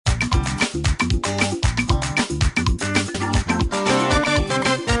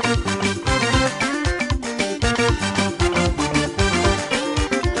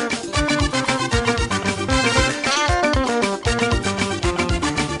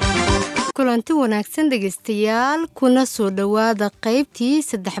kulanti wanaagsan dhegeystayaal kuna soo dhawaada qaybtii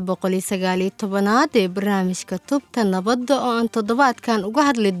 319aad ee barnaamijka Tubta Nabadda oo aan toddobaadkan uga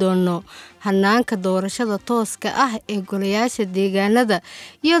hadli doono hanaanka doorashada tooska ah ee golayaasha deegaanada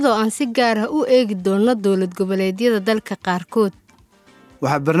iyadoo aan si gaar ah u eegi doono dowlad goboleedyada dalka qaarkood.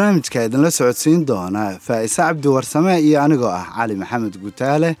 waxaa barnaamijka idinla socodsiin doona Faa'isa Cabdi Warsame iyo anigoo ah Cali Maxamed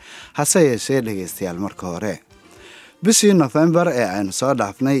Gutaale hase yeeshee dhegeystayaal marka hore bishii November ee aynu soo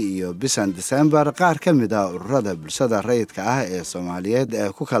dhaafnay iyo bishan December qaar ka mid ah ururada bulshada rayidka ah ee Soomaaliyeed ee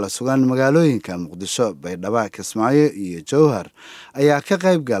ku kala sugan magaalooyinka Muqdisho, Baydhabo, Kismaayo iyo Jowhar ayaa ka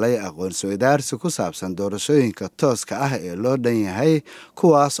qayb galay aqoon-is-weydaarsi ku saabsan doorashooyinka tooska ah ee loo dhan yahay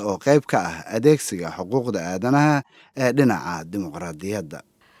kuwaas oo qayb ka ah adeegsiga xuquuqda aadanaha ee dhinaca dimuqraadiyadda.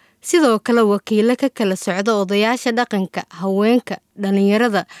 sidoo kale wakiilo ka kala socda odayaasha dhaqanka, haweenka,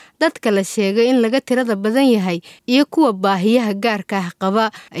 dhalinyarada, dadka la sheegay in laga tirada badan yahay iyo kuwa baahiyaha gaarka ah qaba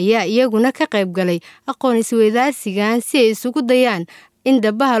ayaa iyaguna ka qayb galay aqoon-is-weydaarsigan si ay isugu dayaan in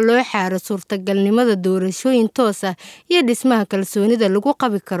dhabaha loo xaaro suurtagalnimada doorashooyin toos ah iyo dhismaha kalsoonida lagu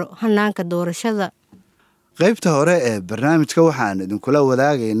qabi karo hanaanka doorashada. qaybta hore ee barnaamijka waxaan idinkula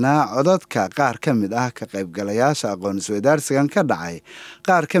wadaagaynaa codadka qaar ka mid ah ka qaybgalayaasha aqoon-is-weydaarsigan ka dhacay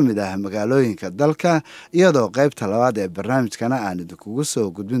qaar ka mid ah magaalooyinka dalka iyadoo qaybta labaad ee barnaamijkana aan idinkugu soo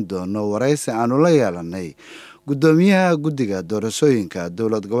gudbin doono waraysi aanu la yeelanay gudoomiyaha guddiga doorashooyinka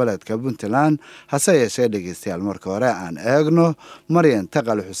dowlad goboleedka Puntland. hase yeeshee dhegeystayaal marka hore aan eegno Maryan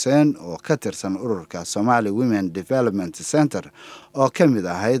Taqal Xuseen oo ka tirsan ururka Somali Women Development Center oo ka mid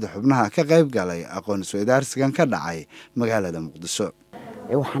ahayd xubnaha ka qayb galay aqoon-is-weydaarsigan ka dhacay magaalada Muqdisho.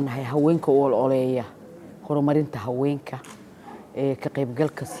 waxaan nahay haweenka oo oleeya horumarinta haweenka ee ka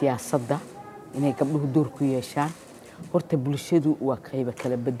qaybgalka siyaasadda inay gabdhuhu door ku yeeshaan. horta bulshadu waa qayb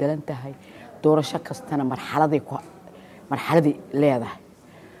kala bedelan tahay, doorasho kastana marxaladay leedahay.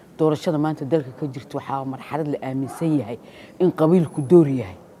 doorashada maanta dalka ka jirto waxaa marxalad la aaminsan yahay in qabiilku door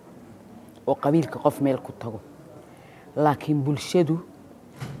yahay oo qabiilka qof meel ku tago, laakiin bulshadu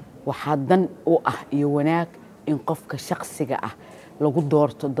waxaa dan u ah iyo wanaag in qofka shakhsiga ah lagu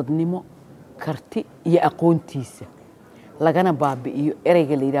doorto dadnimo, karti iyo aqoontiisa lagana baabi'iyo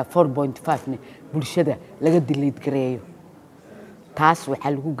ereyga la yiraahdo 4.5 bulshada laga dileed gareeyo. taas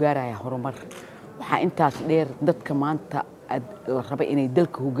waxaa lagu gaarayaa horumar. waxaa intaas dheer dadka maanta la raba inay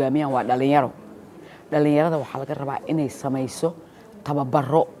dalka hogaamiyaan waa dhalinyaro. dhalinyarada waxaa laga rabaa inay samayso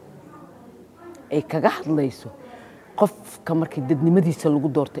tababaro ay kaga hadlayso qofka markii dadnimadiisa lagu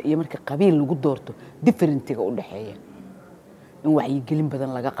doorto iyo markii qabiil lagu doorto differentiga u dhaxeeya. in wacyigelin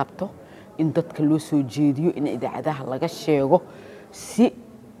badan laga qabto, in dadka loo soo jeediyo, in idaacadaha laga sheego si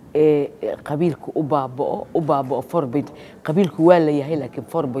qabiilku u baaba'o 4. qabiilku waa la yahay laakiin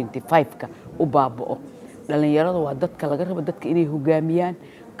 4.5ka u baaba'o. dhalinyarada waa dadka laga rabo dadka inay hogaamiyaan,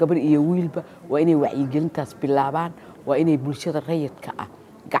 gabar iyo wiilba waa inay wacyigelintaas bilaabaan, waa inay bulshada rayidka ah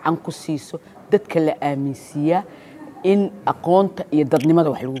gacan ku siiso, dadka la aaminsiiyaa in aqoonta iyo dadnimada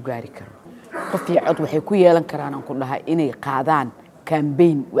wax lagu gaari karo. qof iyo cod waxay ku yeelan karaan aan ku dhahay inay qaadaan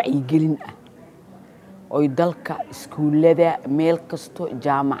campaign wacyigelin ah oo dalka iskuulada meel kasto,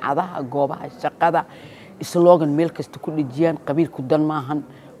 jaamacadaha, goobaha shaqada slogan meel kasto ku dhijiyaan. qabiilku dan maahan,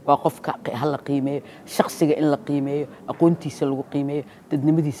 waa qofka hal la qiimeeyo, shakhsiga in la qiimeeyo, aqoontiisa lagu qiimeeyo,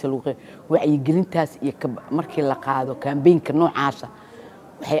 dadnimadiisa lagu qiimeeyo. wacyigelintaas iyo markii la qaado campaignka noocaas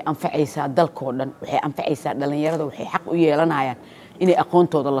waxay anfacaysaa dalkoo dhan, waxay anfacaysaa dhalinyarada, waxay xaq u yeelanayaan inay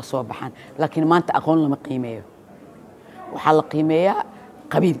aqoontooda la soo baxaan. laakiin maanta aqoon lama qiimeeyo, waxaa la qiimeeyaa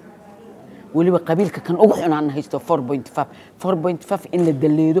qabiil, weliba qabiilka kan ugu xunaan haysto 4.5 in la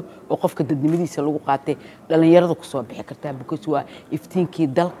daleedo oo qofka dadnimadiisa lagu qaatay dhalinyarada ku soo bixi kartaa because waa iftiinkii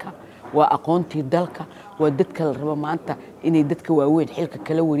dalka, waa aqoontii dalka, waa dadka la rabo maanta inay dadka waaweyn xilka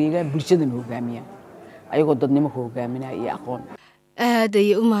kala wareegaan, bulshadana hogaamiyaan ayagoo dadnimo ku hogaaminaya iyo aqoon. aad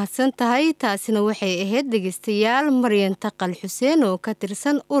ayay u mahadsan tahay. taasina waxay ahayd dhegeystayaal Maryan Taqal Xuseen oo ka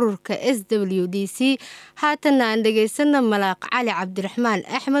tirsan ururka SWDC. haatana aan dhegeysano Malaaq Cali Cabdiraxmaan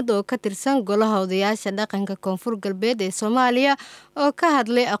Axmed oo ka tirsan golaha odayaasha dhaqanka Koonfur Galbeed ee Soomaaliya oo ka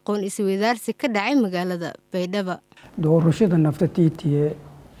hadlay aqoon-is-weydaarsi ka dhacay magaalada Baydhabo. doorashada naftatiitiye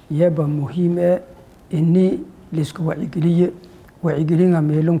yaba muhiim ah in lisku wacyigelinga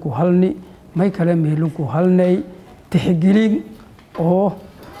meelunku halni may kale meelunku halnay tixgelin oo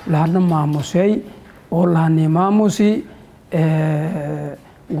laana maamusay oo laani maamusi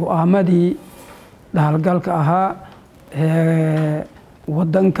go'aamadii dhaalgalka ahaa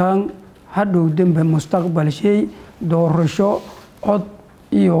wadankan hadhow dambe mustaqbal shay doorasho cod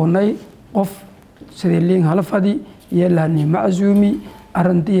iyoonay qof sidii liin halfadi iyo laani macsuumi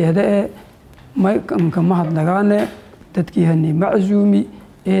arintiyeeda may kanka mahadnagaane dadkii hani macsuumi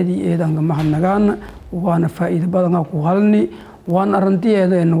eedii eedanka mahadnagaana waana faa'iido badanaa ku halni waan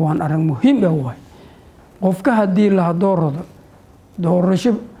arrintiyeedeenna waan arrin muhiim ah waay qofka haddii laha doorada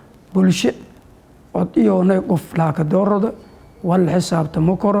doorasho bulsho cod iyoonay qof laaka doorada wala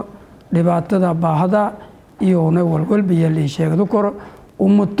xisaabtamo koro dhibaatada baahada iyoonay walwalba yeelay sheegdo koro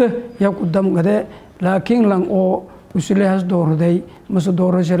ummato yaku damgadee laakiin lan oo uslehas dooraday mase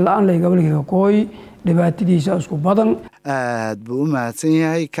doorasho la-aan lay gabalkayga kooyi dhibaatadiisa isku badan aad buu u mahadsan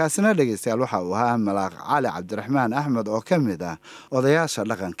yahay kaasina dhegeystayaal waxa uu ahaa malaaq cali cabdiraxmaan axmed oo ka mid ah odayaasha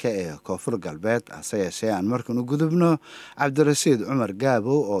dhaqanka ee koonfur galbeed hase yeeshee aan markan u gudubno cabdirashiid cumar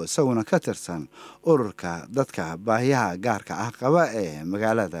gaabow oo isaguna ka tirsan ururka dadka baahiyaha gaarka ah qaba ee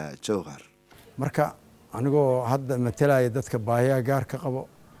magaalada jowhar marka anigoo hadda matalaya dadka baahiyaha gaarka qabo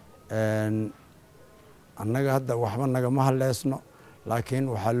annaga hadda waxba nagama hadleysno laakiin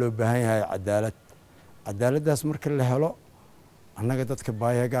waxaa loo baahan yahay cadaalad cadaaladdaas marka la helo annaga dadka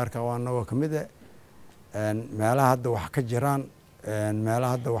baahiyaha gaarka qaba annagoo ka mid meelaha hadda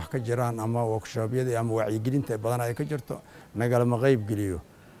wax ka jiraan ama workshobyada ama wacyigelinta badan ay ka jirto nagalama qayb geliyo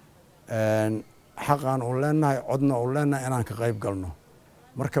xaqaan u leenahay codna u leenahay inaan ka qayb galno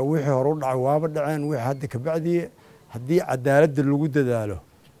marka wixii hore u dhacay waaba dhaceen wixii hadda ka bacdiye haddii cadaaladda lagu dadaalo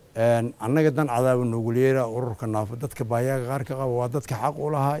annaga dan cadaaba noogu leeraa ururka naafo dadka baahiyaha gaarka qaba waa dadka xaq u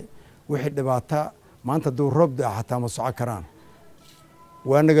lahay wixii dhibaata maanta hadduu roob daa xataa ma soco karaan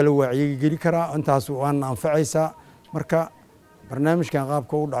waa nagala wacyigeli karaa intaas waana anfacaysaa marka barnaamijkan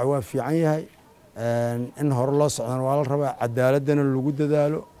qaabka u dhacay waa fiican yahay in hore loo socdana waa la rabaa cadaaladdana lagu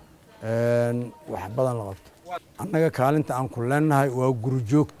dadaalo wax badan la qabto annaga kaalinta aan ku leenahay waa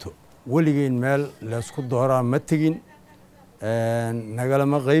gurjoogto weligeyn meel laysku dooraa ma tegin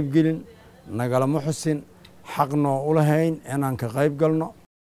nagalama qayb gelin nagalama xusin xaqnoo u lahayn inaan ka qayb galno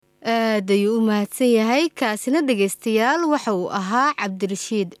aad ayuu u mahadsan yahay kaasina dhegaystayaal waxa uu ahaa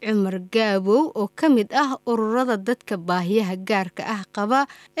cabdirashiid cumar gaabow oo ka mid ah ururada dadka baahiyaha gaarka ah qaba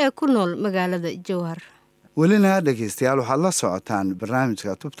ee ku nool magaalada jowhar welina dhegeystayaal waxaad la socotaan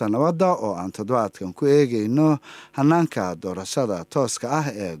barnaamijka tubta nabadda oo aan toddobaadkan ku eegayno hanaanka doorashada tooska ah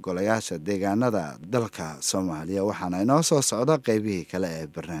ee golayaasha deegaanada dalka soomaaliya waxaana inoo soo socda qeybihii kale ee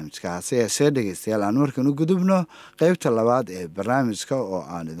barnaamijka hase yeeshee dhegeystayaal aan markan u gudubno qeybta labaad ee barnaamijka oo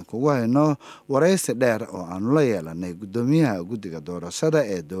aan idinkugu hayno waraysi dheer oo aanu la yeelanay guddoomiyaha guddiga doorashada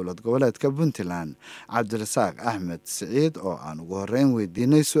ee dowlad goboleedka puntland cabdirasaaq axmed siciid oo aan ugu horreyn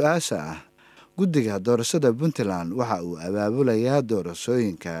weydiinay su-aasha ah guddiga doorashada puntland waxa uu abaabulayaa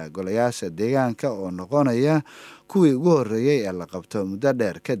doorashooyinka golayaasha deegaanka oo noqonaya kuwii ugu horreeyey ee la qabto muddo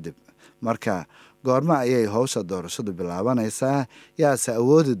dheer kadib marka goorma ayay howsha doorashadu bilaabanaysaa yaase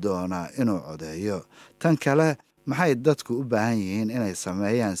awoodi doonaa inuu codeeyo tan kale maxay dadku u baahan yihiin inay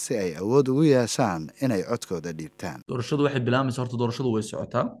sameeyaan si ay awood ugu yeeshaan inay codkooda dhiibtaan doorashadu waxay bilaabaysaa horta doorashadu way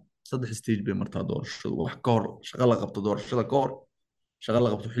socotaa 3 stage bay martaa doorashadu wax ka hor shaqo la qabto doorashada ka hor shaqo la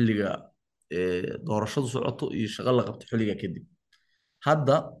qabto xilliga doorashadu socoto iyo shaqo la qabto xilliga kadib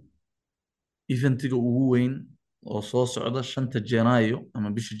hadda eventiga ugu weyn oo soo socda 5 Janaayo ama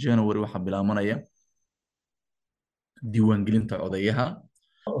bisha January waxa bilaabanaya diiwaangelinta codayaha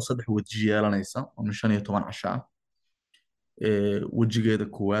oo 3 waji yeelanaysa oo 15 casho ah wajigeeda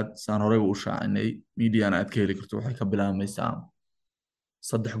koowaad saan horey u shaacinay media aad ka heli karto waxay ka bilaabaysaa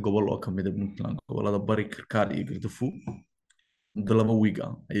 3 gobol oo kamid ah Puntland gobolada Bari Karkaar iyo Galgaduud muddo 2 week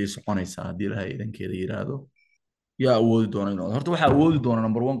ah ayay soconaysaa haddii ilaahay idankeeda yiraahdo yaa awoodi doona inuu horta waxa awoodi doona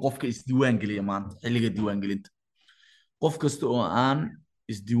number 1 qofka isdiiwaan geliya maanta xilliga diiwaan gelinta qof kasta oo aan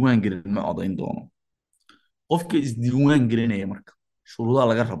isdiiwaan gelin ma codayn doono qofka isdiiwaan gelinaya marka shuruudaha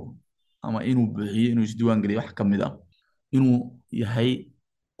laga rabo ama inuu bixiyo inuu isdiiwaan geliyo wax kamid ah inuu yahay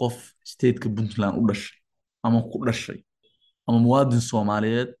qof state-ka Puntland u dhashay ama ku dhashay ama muwaadin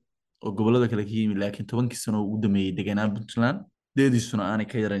Soomaaliyeed oo gobolada kale ka yimid laakiin 10 sano ugu dambeeyay deganaa Puntland deediisuna aanay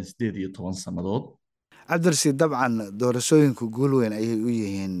ka yarayn 18 sanadood cabdirashiid dabcan doorashooyinku guul weyn ayay u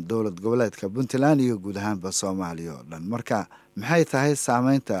yihiin dowlad goboleedka Puntland iyo guud ahaanba Soomaaliya oo dhan marka maxay tahay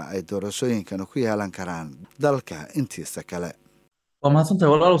saameynta ay doorashooyinkana ku yeelan karaan dalka intiisa kale waa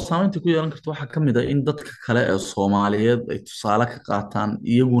mahadsantahay walaalow saameynta ku yeelan karto waxaa ka mid ah in dadka kale ee Soomaaliyeed ay tusaale ka qaataan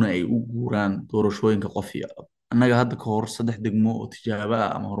iyaguna ay u guuraan doorashooyinka qof iyo cod annaga hadda ka hor 3 degmo oo tijaabo ah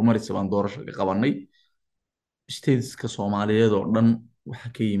ama horumaris baan doorasho ka qabanay stateska Soomaaliyeed oo dhan waxa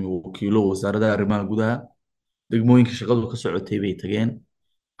ka yimi wakiilo wasaaradda arrimaha gudaha degmooyinka shaqadu ka socotay bay tageen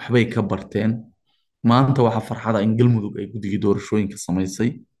waxbay ka barteen maanta waxa farxada in galmudug ay guddiga doorashooyinka samaysay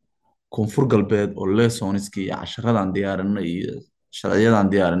koonfur galbeed oo lessonska iyo casharadan diyaarinay iyo sharciyadan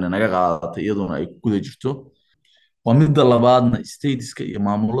diyaarinay naga qaadatay iyaduna ay ku guda jirto waa midda labaadna stateska iyo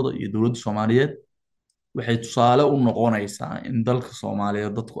maamulada iyo dowladda Soomaaliyeed waxay tusaale u noqonaysaa in dalka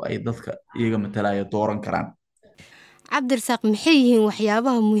Soomaaliyeed dadku ay dadka iyaga matalaya dooran karaan. cabdirasaaq maxay yihiin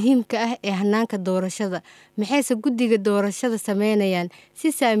waxyaabaha muhiimka ah ee hanaanka doorashada maxayse guddiga doorashada sameynayaan si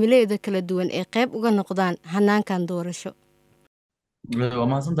saamileeda kala duwan ee qayb uga noqdaan hanaankan doorasho? waa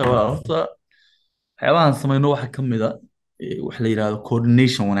mahadsantahay walaal. Horta waxyaabahan samayno waxaa ka mid a wax la yidhaahdo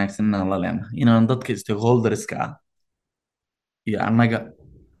coordination wanaagsan inaan la leenahay, inaan dadka stakeholderska ah iyo annaga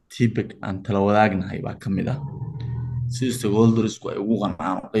TPEC aan tala wadaagnahay baa ka mid ah si stakeholdersku ay ugu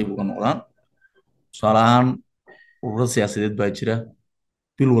qancaan oo qayb uga noqdaan. tusaale ahaan ururo siyaasadeed baa jira,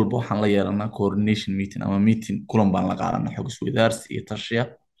 bil walba waxaan la yeelanaa coordination meeting ama meeting kulan baan la qaadanaa xog isweydaarsi iyo tashiya.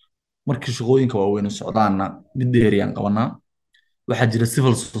 markii shaqooyinka waaweyn socdaana mid dheeriyaan qabanaa. waxaa jira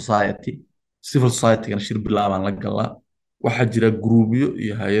civil society-gana shir bilaabaan la galaa. waxaa jira gruubyo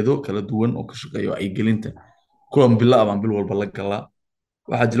iyo hay-ado kala duwan oo ka shaqeeya wacyigelinta, kulan bilaabaan bil walba la galaa.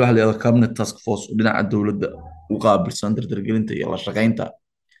 waxaa jira waxa la yidhahdo cabinet task force oo dhinaca dowladda u qaabilsan dardargelinta iyo la shaqaynta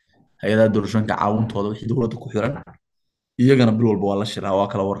hay-adaha doorashooyinka caawintooda wixii dowladda ku xiran, iyagana bil walba waa la shiraa, waa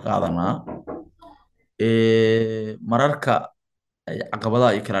kala warqaadanaa. mararka ay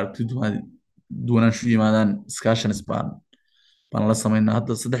caqabadaha iyo kala aragti duwanaanshu yimaadaan discussions baan la samaynaa.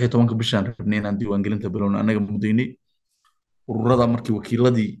 hadda 13 bishaan rabnay inaan diiwaangelinta bilowno annaga mudaynay. ururada markii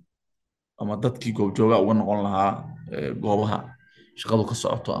wakiiladii ama dadkii goobjooga uga noqon lahaa goobaha shaqadu ka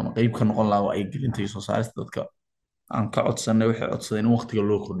socoto ama qayb ka noqon lahaa wacyigelinta iyo soo saarista dadka aan ka codsanay waxay codsadeen in waqtiga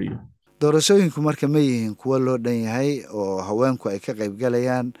loo kordhiyo. doorashooyinku marka ma yihiin kuwo loo dhan yahay oo haweenku ay ka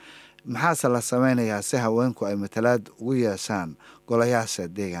qaybgalayaan? maxaase la sameynayaa si haweenku ay matalaad ugu yeeshaan golayaasha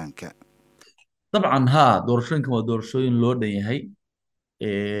deegaanka? dabcan haa, doorashooyinkan waa doorashooyin loo dhan yahay.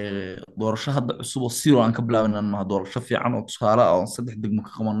 doorasho hadda cusub oo zero aan ka bilaabanan maaha, doorasho fiican oo tusaale ah oo 3 degmo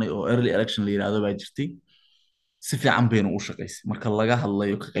ka qabanay oo early election la yiraahdo baa jirtay. si fiican bayna u shaqaysay. marka laga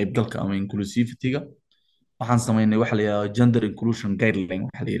hadlayo ka qaybgalka ama inclusivity-ga, waxaan sameynay waxa la yiraahdo gender inclusion guideline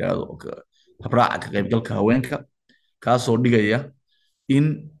waxa la yiraahdo habraaca ka qaybgalka haweenka, kaasoo dhigaya in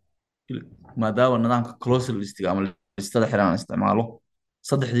maadaama nidaamka closed list ama listada xiran isticmaalo,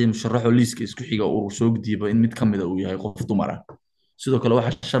 3 musharax oo liiska isku xiga uu soo gudbiyo in mid kamid ah uu yahay qof dumar ah. sidoo kale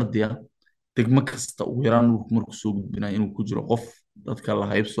waxaa shardi ah degmo kasta ugu yaraan markuu soo gudbinayo inuu ku jiro qof dadka la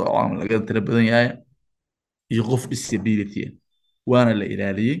haybsooco ama laga tira badan yahay iyo qof disability waana la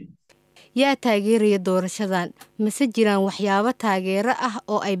ilaaliyey. yaa taageeraya doorashadan? mase jiraan waxyaabo taageero ah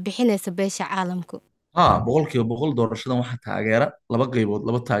oo ay bixinaysa beesha caalamku? haa, 100% doorashadan waxaa taageera 2 qaybood,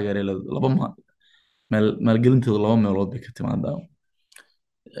 2 taageere, 2 maalgelintooda 2 meelood bay ka timaadaa.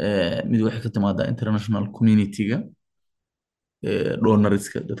 mid waxay ka timaadaa international community-ga,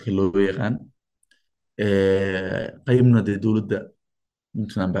 donorska dadka loo yaqaan. qaybna dee dowladda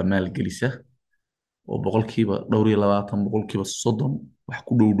Puntland baa maalgelisa oo 20%, 30%, wax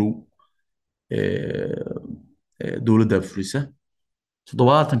ku dhow dowladda fulisa.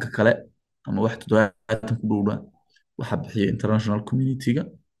 70 kale ama wax 70 ku dhowda waxa bixiya international community-ga.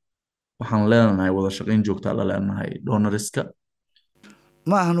 waxaan leenahay wada shaqayn joogta la leenahay donorska.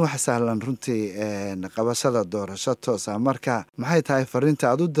 ma ahan wax sahlan runtii qabashada doorasho toos ah. marka maxay tahay fariinta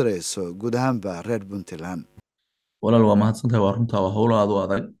aad u dirayso guud ahaanba reer Puntland? walaal waa mahadsantahay, waa runtaa, waa hawl aad u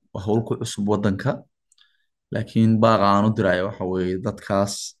adag, waa hawl ku cusub wadanka. laakiin baaqa aan u diraya waxa weeye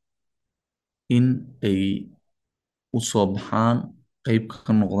dadkaas in ay u soo baxaan, qayb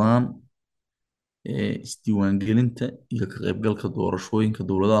ka noqdaan isdiiwaangelinta iyo ka qaybgalka doorashooyinka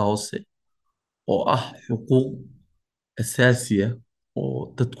dowladaha hoose oo ah xuquuq asaasi ah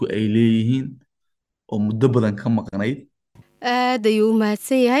oo dadku ay leeyihiin oo muddo badan ka maqnayd. aad ayuu u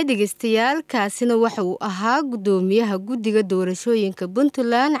mahadsan yahay dhegeystayaal. kaasina waxa uu ahaa guddoomiyaha guddiga doorashooyinka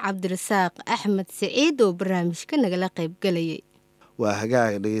Puntland Cabdirasaaq Axmed Siciid oo barnaamijka nagala qaybgalayay. waa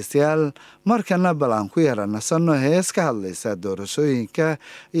hagaag dhegeystayaal, markana bal aan ku yara nasanno hees ka hadlaysa doorashooyinka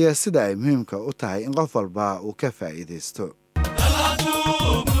iyo sida ay muhiimka u tahay in qof walba uu ka faa'iideysto.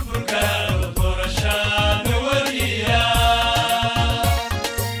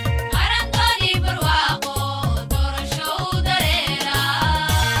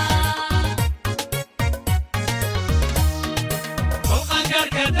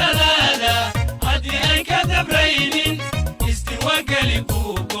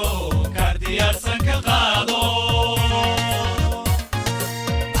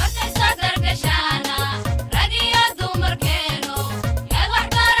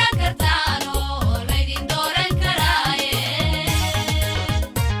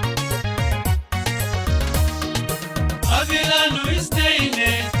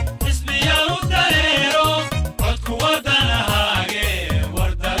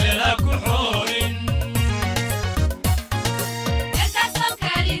 Esta son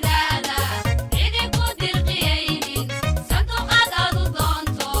calidad,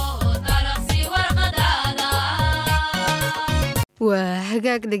 waa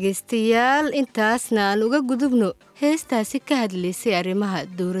hagaag dhegaystayaal intaasna aan uga gudubno heestaasi ka hadlaysay arrimaha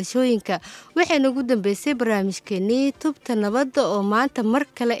doorashooyinka waxayna ugu dambeysay barnaamijkeenii tubta nabadda oo maanta mar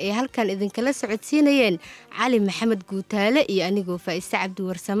kale ay halkan idinkala socodsiinayeen cali maxamed guutaale iyo anigoo Faa'ise Cabdi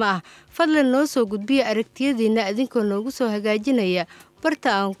Warsame ah fadlan noo soo gudbiya aragtiyadiina idinkoo noogu soo hagaajinaya barta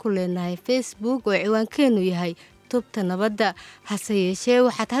aan ku leenahay Facebook oo ciwaankeenu yahay tubta nabadda hase yeeshee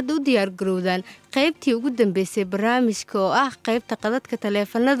waxaad hadda u diyaar garowdaan qaybtii ugu dambeysay barnaamijka oo ah qaybta qadadka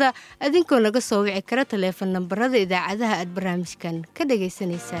taleefanada idinkoo naga soo wici kara taleefan nambarada idaacadaha aad barnaamijkan ka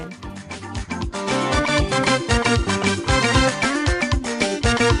dhageysanaysaan